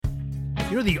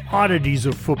You know, the oddities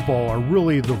of football are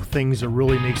really the things that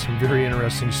really make some very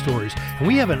interesting stories. And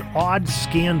we have an odd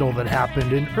scandal that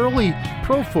happened in early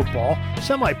pro football,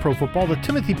 semi-pro football, that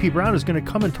Timothy P. Brown is going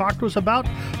to come and talk to us about.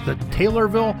 The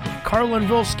Taylorville,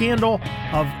 Carlinville scandal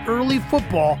of early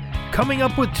football, coming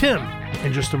up with Tim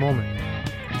in just a moment.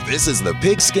 This is the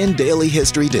Pigskin Daily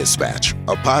History Dispatch,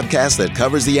 a podcast that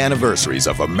covers the anniversaries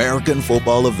of American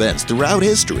football events throughout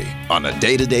history on a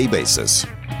day-to-day basis.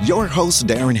 Your host,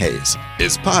 Darren Hayes,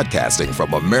 is podcasting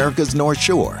from America's North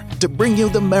Shore to bring you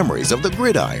the memories of the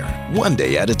gridiron, one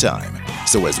day at a time.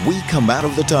 So as we come out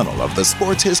of the tunnel of the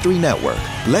Sports History Network,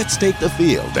 let's take the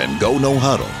field and go no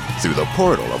huddle through the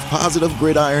portal of positive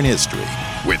gridiron history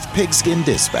with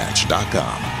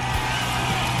pigskindispatch.com.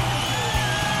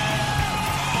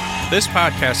 This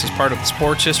podcast is part of the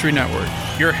Sports History Network,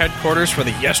 your headquarters for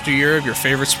the yesteryear of your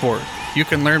favorite sport. You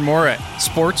can learn more at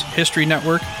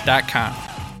sportshistorynetwork.com.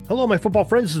 Hello, my football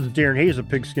friends. This is Darren Hayes of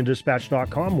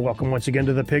pigskindispatch.com. Welcome once again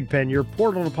to the Pig Pen, your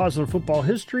portal to positive football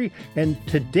history. And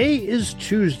today is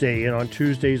Tuesday, and on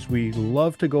Tuesdays we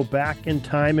love to go back in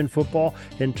time in football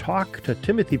and talk to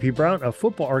Timothy P. Brown of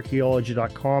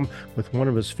footballarchaeology.com with one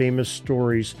of his famous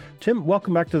stories. Tim,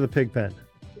 welcome back to the Pig Pen.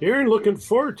 Aaron, looking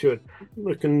forward to it.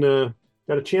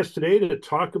 Got a chance today to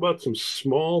talk about some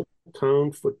small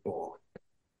town football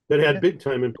that had big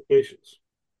time implications.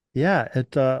 Yeah,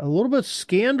 a little bit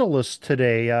scandalous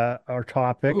today, our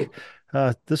topic.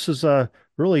 This is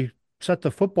really set the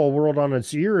football world on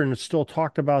its ear, and it's still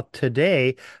talked about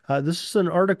today. This is an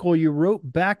article you wrote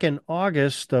back in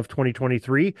August of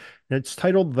 2023, and it's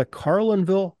titled The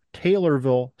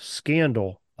Carlinville-Taylorville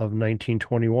Scandal of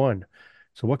 1921.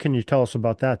 So what can you tell us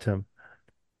about that, Tim?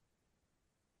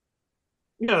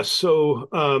 Yeah, so,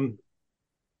 I'm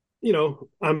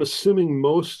assuming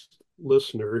most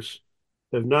listeners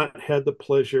have not had the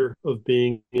pleasure of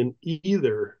being in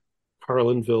either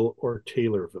Carlinville or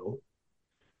Taylorville.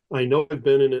 I know I've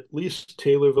been in at least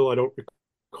Taylorville. I don't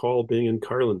recall being in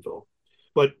Carlinville,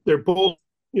 but they're both,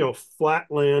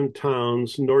 flatland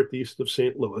towns northeast of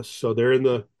St. Louis. So they're in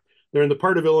the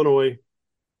part of Illinois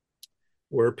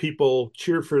where people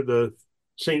cheer for the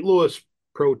St. Louis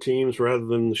pro teams rather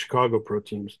than the Chicago pro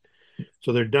teams.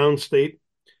 So they're downstate.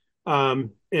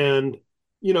 And,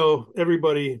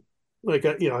 everybody, like,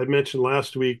 I mentioned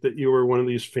last week that you were one of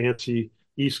these fancy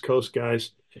East Coast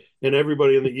guys, and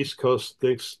everybody on the East Coast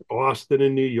thinks Boston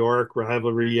and New York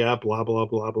rivalry, yeah, blah, blah,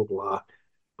 blah, blah, blah.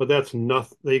 But that's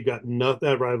nothing. They got nothing.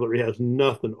 That rivalry has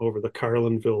nothing over the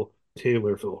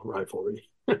Carlinville-Taylorville rivalry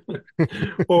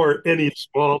or any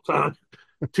small town.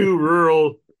 Two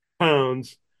rural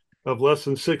towns of less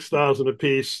than 6,000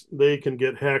 apiece, they can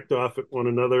get hacked off at one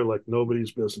another like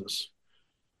nobody's business.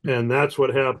 And that's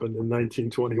what happened in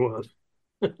 1921.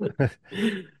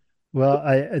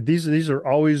 Well, these are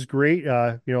always great.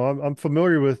 I'm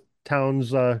familiar with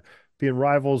towns being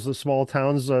rivals, the small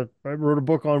towns. I wrote a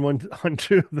book on one on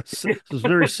two. This is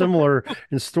very similar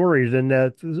in stories, and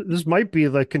this might be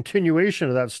the continuation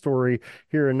of that story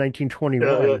here in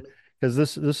 1921. Because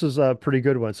this is a pretty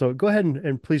good one. So go ahead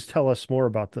and please tell us more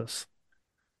about this.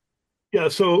 Yeah,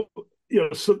 so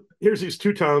here's these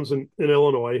two towns in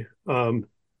Illinois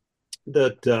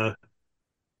that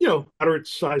moderate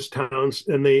sized towns,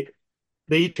 and they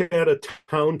each had a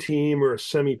town team or a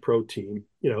semi-pro team.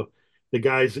 The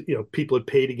guys, people would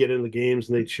pay to get in the games,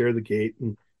 and they'd share the gate.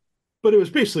 But it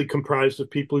was basically comprised of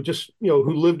people who just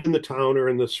who lived in the town or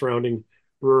in the surrounding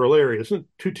rural areas. And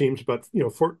two teams, about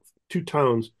two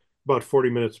towns about 40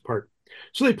 minutes apart.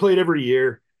 So they played every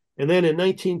year. And then in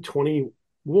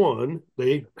 1921,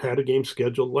 they had a game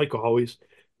scheduled, like always,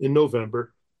 in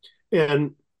November.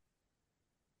 And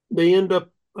they end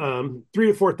up 3,000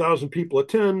 to 4,000 people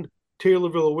attend.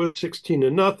 Taylorville wins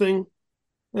 16-0.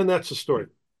 And that's the story.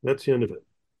 That's the end of it,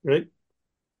 right?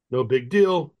 No big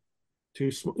deal.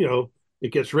 It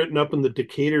gets written up in the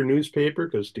Decatur newspaper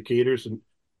because Decatur's the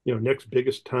next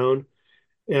biggest town.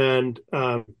 And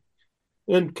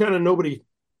kind of nobody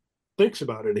thinks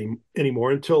about it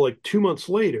anymore until like 2 months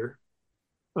later,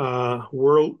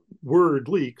 word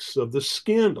leaks of the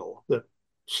scandal that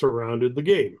surrounded the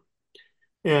game.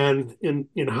 And in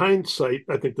hindsight,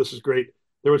 I think this is great.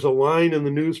 There was a line in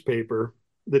the newspaper,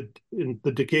 in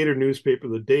the Decatur newspaper,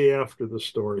 the day after the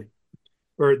story,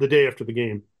 or the day after the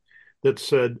game, that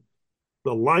said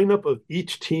the lineup of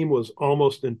each team was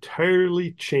almost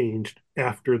entirely changed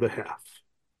after the half.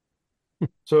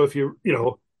 So if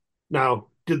now,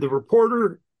 did the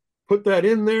reporter put that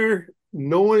in there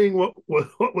knowing what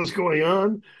was going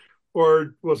on,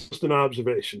 or was it just an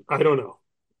observation? I don't know.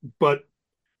 But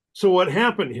so what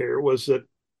happened here was that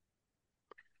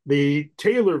the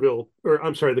Carlinville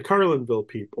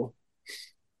people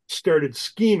started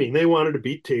scheming. They wanted to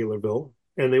beat Taylorville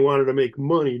and they wanted to make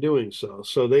money doing so.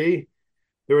 So there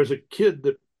was a kid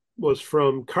that was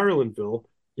from Carlinville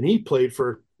and he played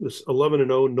for this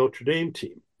 11-0 Notre Dame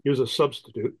team. He was a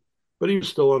substitute, but he was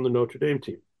still on the Notre Dame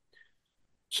team.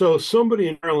 So somebody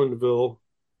in Carlinville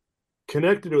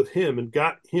connected with him and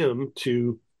got him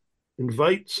to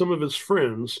invite some of his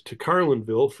friends to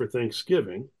Carlinville for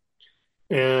Thanksgiving.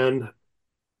 And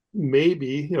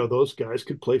maybe, those guys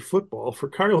could play football for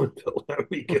Carlinville that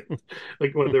weekend,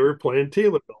 like when they were playing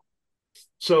Taylorville.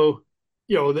 So,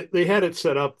 they had it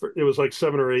set up for, it was like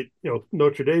 7 or 8,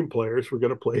 Notre Dame players were going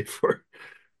to play for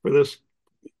this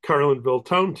Carlinville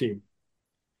town team.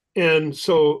 And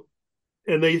so,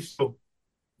 so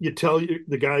you tell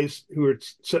the guys who are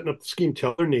setting up the scheme,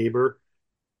 tell their neighbor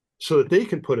so that they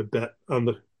can put a bet on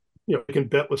they can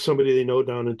bet with somebody they know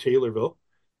down in Taylorville.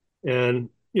 And,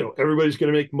 everybody's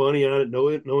going to make money on it. No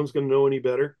one's going to know any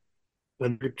better.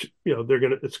 And,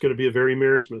 it's going to be a very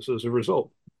merry Christmas as a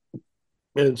result.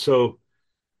 And so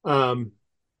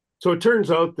it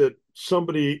turns out that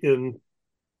somebody in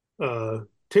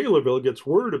Taylorville gets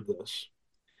word of this,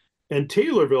 and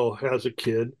Taylorville has a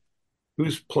kid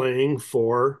who's playing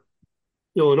for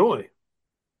Illinois.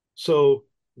 So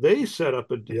they set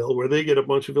up a deal where they get a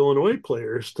bunch of Illinois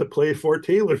players to play for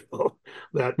Taylorville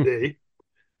that day.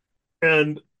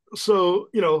 And so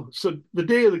the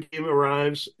day of the game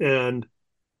arrives, and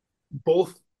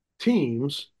both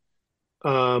teams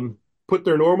put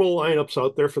their normal lineups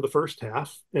out there for the first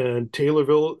half, and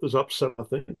Taylorville is up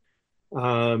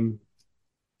 7-0.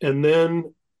 And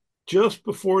then just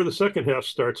before the second half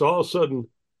starts, all of a sudden,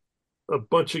 a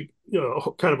bunch of,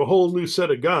 kind of a whole new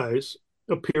set of guys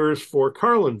appears for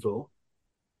Carlinville,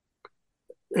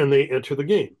 and they enter the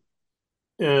game.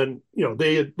 And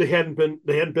they hadn't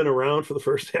been around for the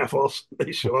first half. Also,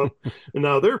 they show up, and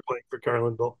now they're playing for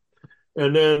Carlinville.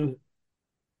 And then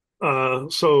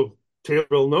so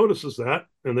Taylorville notices that,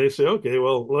 and they say, okay,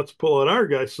 well, let's pull out our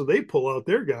guys. So they pull out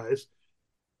their guys,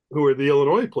 who are the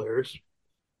Illinois players,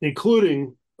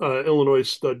 including Illinois'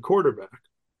 stud quarterback.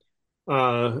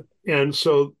 And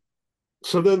so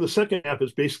then the second half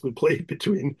is basically played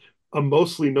between a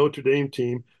mostly Notre Dame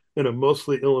team and a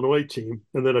mostly Illinois team,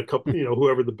 and then a couple,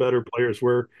 whoever the better players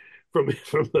were from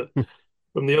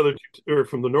the other or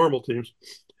from the normal teams.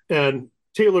 And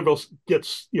Taylorville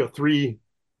gets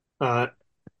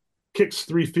kicks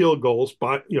 3 field goals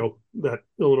by that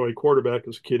Illinois quarterback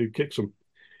is a kid who kicks them,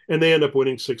 and they end up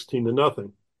winning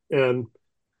 16-0. And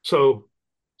so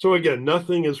again,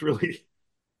 nothing is really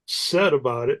said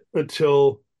about it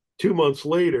until 2 months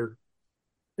later.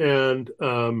 And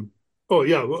oh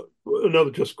yeah,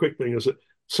 another just quick thing is that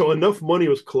so enough money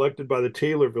was collected by the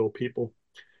Taylorville people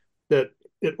that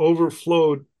it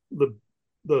overflowed the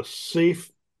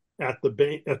safe at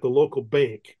the local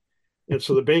bank, and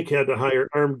so the bank had to hire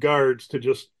armed guards to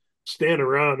just stand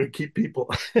around and keep people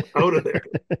out of there.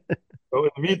 In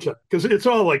the meantime, because it's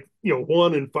all like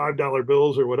 $1 and $5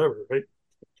 bills or whatever, right?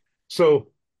 So,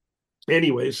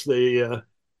 anyways, they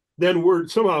then word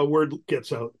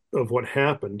gets out of what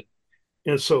happened,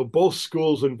 and so both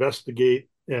schools investigate,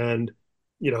 and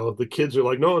the kids are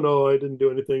like, no, I didn't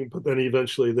do anything, but then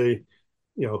eventually they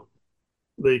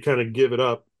kind of give it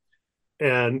up.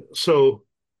 And so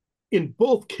in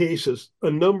both cases,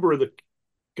 a number of the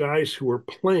guys who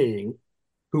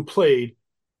played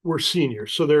were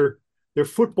seniors, so their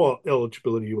football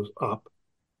eligibility was up,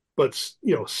 but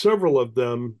several of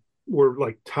them were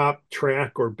like top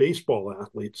track or baseball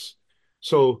athletes,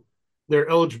 so their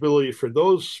eligibility for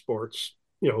those sports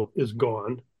is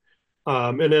gone.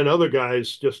 And then other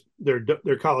guys, just their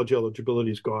college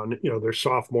eligibility is gone. They're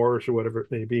sophomores or whatever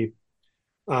it may be.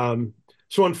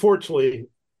 So unfortunately,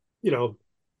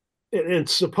 and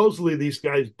supposedly these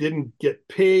guys didn't get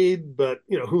paid, but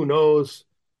who knows?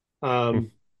 But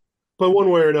one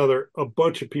way or another, a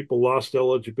bunch of people lost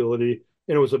eligibility,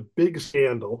 and it was a big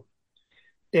scandal.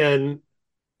 And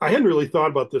I hadn't really thought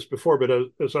about this before, but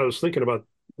as I was thinking about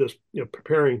this,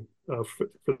 preparing for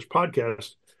this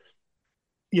podcast,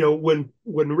 when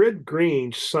Red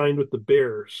Grange signed with the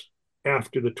Bears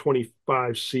after the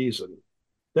 25 season,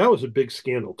 that was a big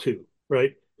scandal too,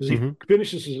 right? Because he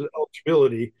finishes his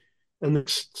eligibility, and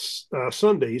this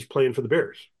Sunday he's playing for the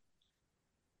Bears,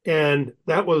 and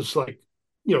that was like,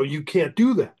 you can't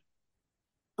do that.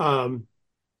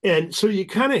 And so you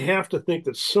kind of have to think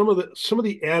that some of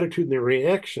the attitude and the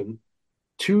reaction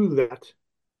to that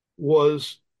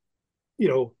was,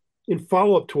 in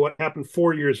follow up to what happened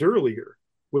 4 years earlier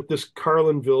with this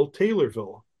Carlinville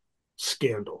Taylorville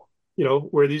scandal,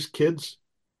 where these kids,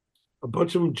 a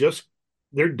bunch of them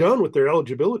they're done with their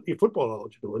eligibility, football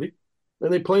eligibility,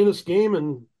 and they play in this game,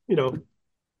 and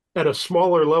at a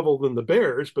smaller level than the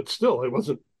Bears, but still, it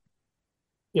wasn't.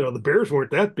 The Bears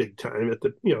weren't that big time at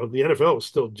the NFL was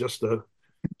still just a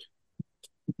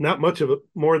not much of a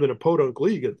more than a podunk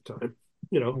league at the time.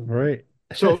 You know, Right.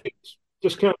 so it's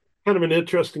just kind of an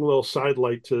interesting little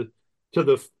sidelight to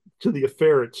the to the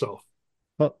affair itself.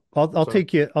 Well, I'll So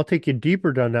take you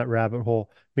deeper down that rabbit hole.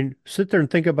 I mean, sit there and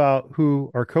think about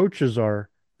who our coaches are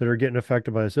that are getting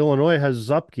affected by this. Illinois has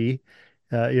Zupke,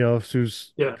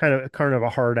 who's yeah, kind of a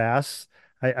hard ass.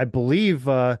 I believe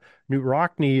Newt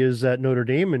Rockne is at Notre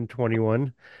Dame in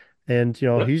 21, and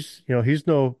yeah, he's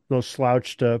no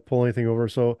slouch to pull anything over.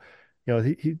 So,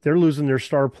 they're losing their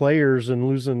star players and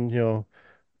losing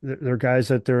their guys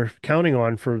that they're counting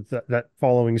on for that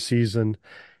following season.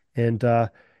 And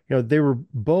they were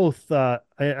both. I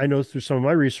know through some of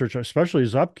my research, especially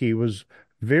Zupke was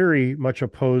very much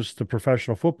opposed to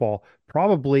professional football.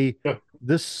 Probably yeah,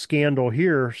 this scandal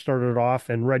here started off,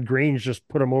 and Red Grange just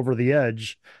put him over the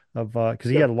edge of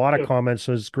because he yeah, had a lot of yeah, comments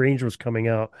as Grange was coming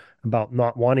out about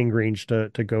not wanting Grange to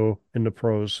go into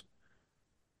pros.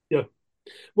 yeah.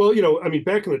 Well, I mean,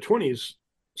 back in the 20s,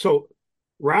 so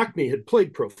Rockne had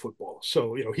played pro football,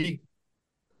 so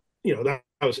that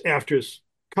was after his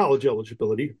college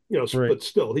eligibility, Right. but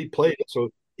still he played it, so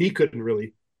he couldn't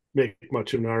really make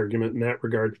much of an argument in that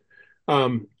regard.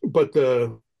 But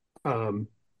um,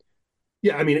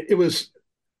 yeah, I mean, it was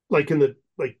like in the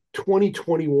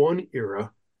 2021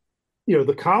 era,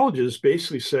 the colleges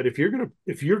basically said if you're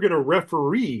gonna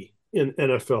referee in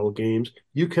NFL games,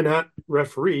 you cannot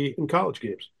referee in college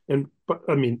games, and but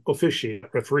I mean officiate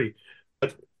referee.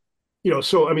 But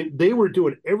so I mean they were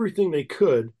doing everything they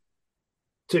could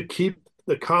to keep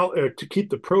to keep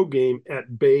the pro game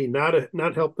at bay,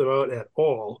 not help them out at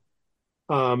all.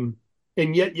 Um,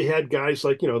 and yet you had guys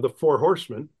like the Four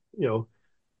Horsemen.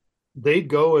 They'd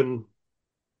go and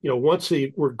once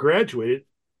they were graduated,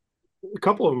 a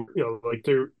couple of them like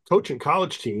they're coaching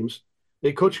college teams.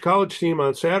 They coach a college team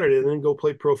on Saturday and then go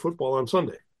play pro football on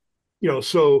Sunday.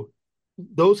 So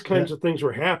those Yeah. kinds of things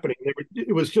were happening.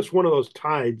 It was just one of those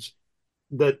tides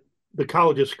that the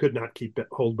colleges could not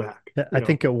hold back. Yeah, I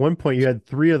think at one point you had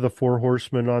three of the four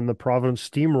horsemen on the Providence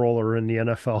Steamroller in the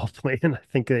NFL playing, I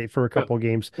think for a Yeah, couple of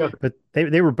games, yeah, but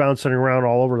they were bouncing around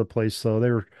all over the place. So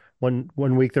they were one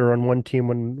week they're on one team,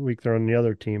 one week they're on the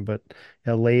other team. But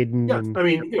yeah, Layden yeah. and I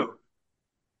mean,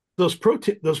 those pro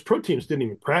teams didn't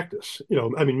even practice.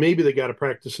 I mean, maybe they got to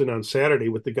practice in on Saturday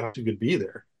with the guys who could be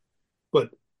there,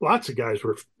 but lots of guys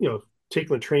were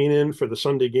taking the train in for the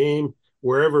Sunday game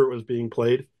wherever it was being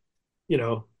played. You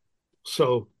know,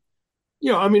 so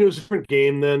I mean, it was a different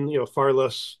game then. Far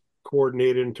less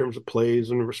coordinated in terms of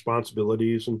plays and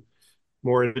responsibilities, and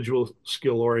more individual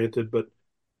skill oriented. But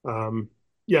um,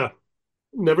 yeah,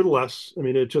 nevertheless, I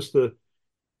mean, it just the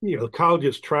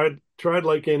colleges tried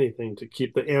like anything to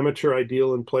keep the amateur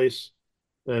ideal in place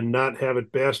and not have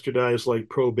it bastardized like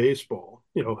pro baseball,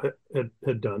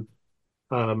 had done.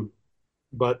 Um,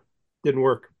 but didn't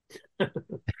work.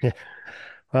 well,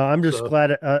 I'm just So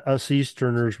glad us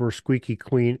Easterners were squeaky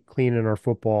clean in our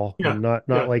football yeah, and not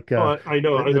yeah. like Oh, I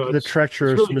know, the, I the know. the It's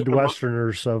treacherous really kind of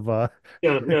Midwesterners of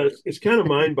yeah, yeah. It's kind of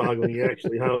mind boggling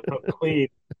actually how clean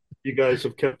you guys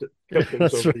have kept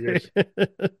things that's over the right. years.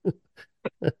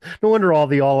 No wonder all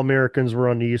the All-Americans were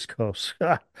on the East Coast.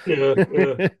 Yeah,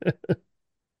 yeah,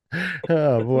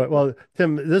 Oh boy. Well,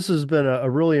 Tim, this has been a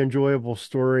really enjoyable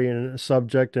story and a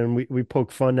subject, and we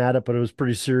poke fun at it, but it was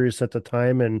pretty serious at the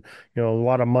time, and a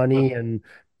lot of yeah, money and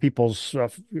people's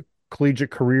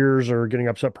collegiate careers are getting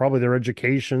upset. Probably their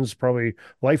education's probably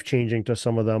life-changing to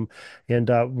some of them, and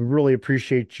we really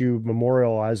appreciate you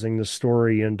memorializing the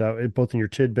story and both in your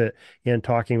tidbit and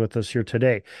talking with us here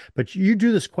today. But you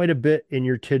do this quite a bit in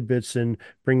your tidbits and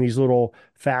bring these little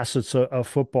facets of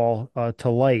football to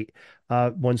light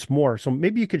once more. So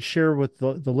maybe you could share with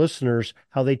the listeners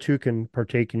how they too can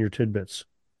partake in your tidbits.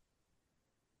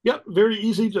 yeah. Very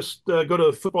easy. Just go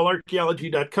to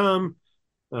footballarchaeology.com,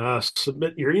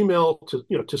 submit your email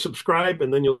to subscribe,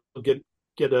 and then you'll get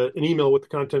an email with the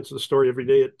contents of the story every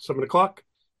day at 7 o'clock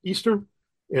Eastern,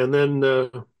 and then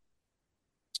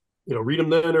read them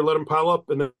then or let them pile up,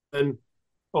 and then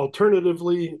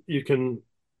alternatively you can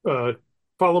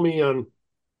follow me on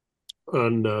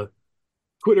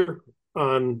Twitter,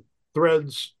 on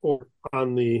Threads, or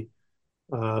on the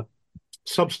uh,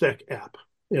 Substack app,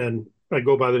 and I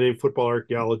go by the name Football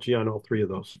Archaeology on all three of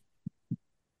those.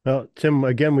 Well, Tim,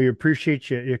 again, we appreciate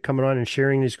you coming on and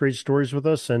sharing these great stories with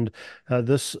us. And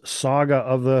this saga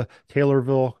of the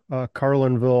Taylorville,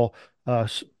 Carlinville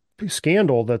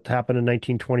scandal that happened in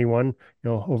 1921,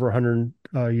 over 100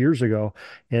 years ago.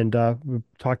 And we'll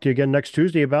talk to you again next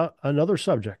Tuesday about another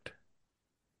subject.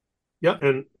 Yeah,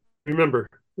 and remember,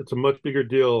 it's a much bigger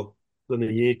deal than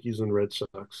the Yankees and Red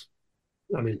Sox.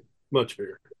 I mean, much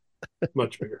bigger,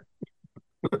 much bigger.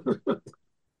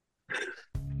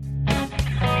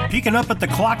 Peeking up at the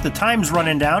clock, the time's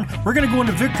running down. We're going to go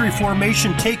into victory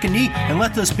formation, take a knee, and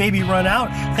let this baby run out.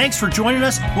 Thanks for joining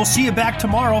us. We'll see you back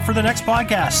tomorrow for the next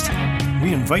podcast.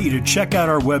 We invite you to check out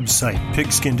our website,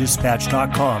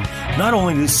 pigskindispatch.com, not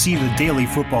only to see the daily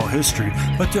football history,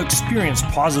 but to experience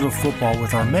positive football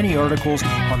with our many articles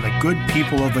on the good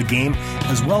people of the game,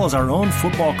 as well as our own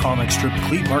football comic strip,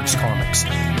 Cleat Marks Comics.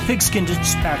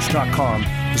 Pigskindispatch.com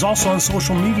is also on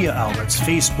social media outlets,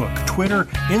 Facebook, Twitter,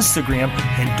 Instagram,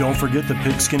 and don't forget the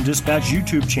Pigskin Dispatch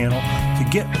YouTube channel to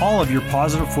get all of your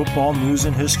positive football news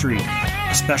and history.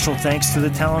 A special thanks to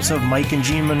the talents of Mike and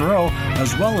Jean Monroe,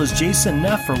 as well as Jason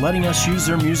Neff for letting us use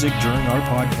their music during our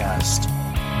podcast.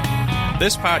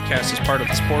 This podcast is part of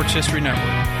the Sports History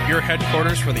Network, your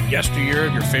headquarters for the yesteryear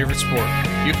of your favorite sport.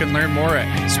 You can learn more at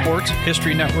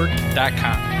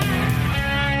sportshistorynetwork.com.